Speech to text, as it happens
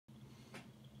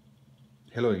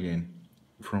Hello again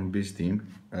from this team.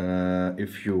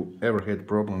 If you ever had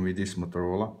problem with this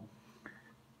Motorola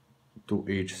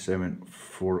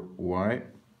 2H74Y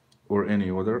or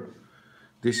any other,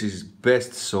 this is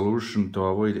best solution to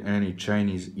avoid any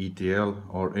Chinese ETL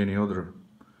or any other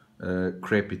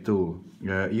crappy tool.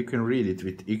 You can read it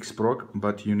with Xprog,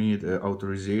 but you need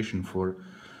authorization for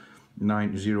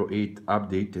 908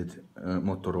 updated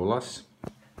Motorolas.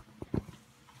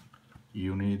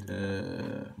 You need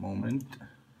a moment.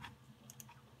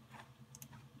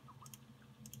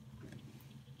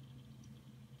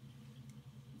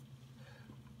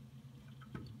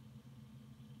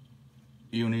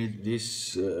 You need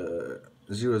this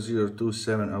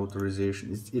 0027 authorization.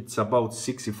 It's about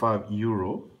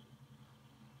 €65.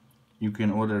 You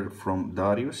can order from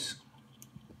Darius.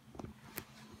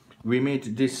 We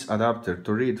made this adapter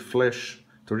to read flash,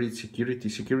 to read security.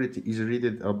 Security is read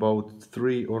about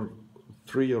 3 or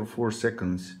 4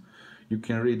 seconds. You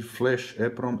can read flash,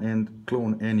 EEPROM and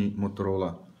clone any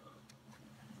Motorola.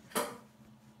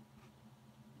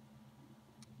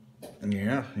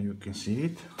 Yeah, you can see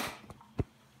it.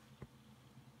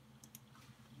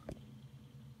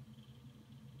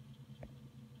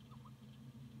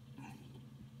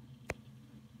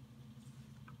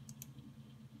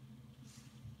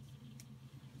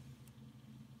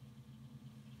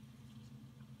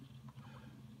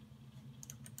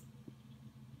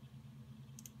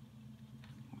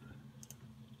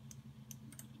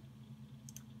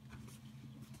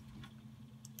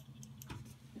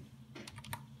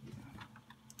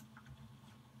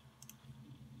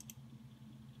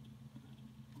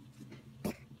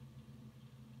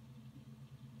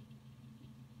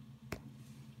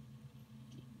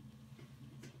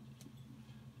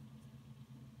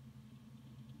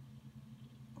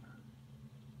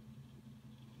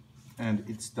 And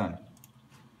it's done.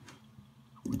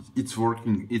 It's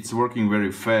working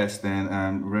very fast, and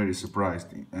I'm very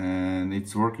surprised, and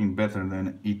it's working better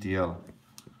than ETL.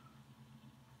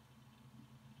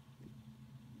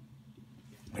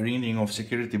 Reading of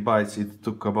security bytes, it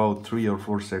took about 3 or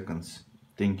 4 seconds.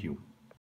 Thank you.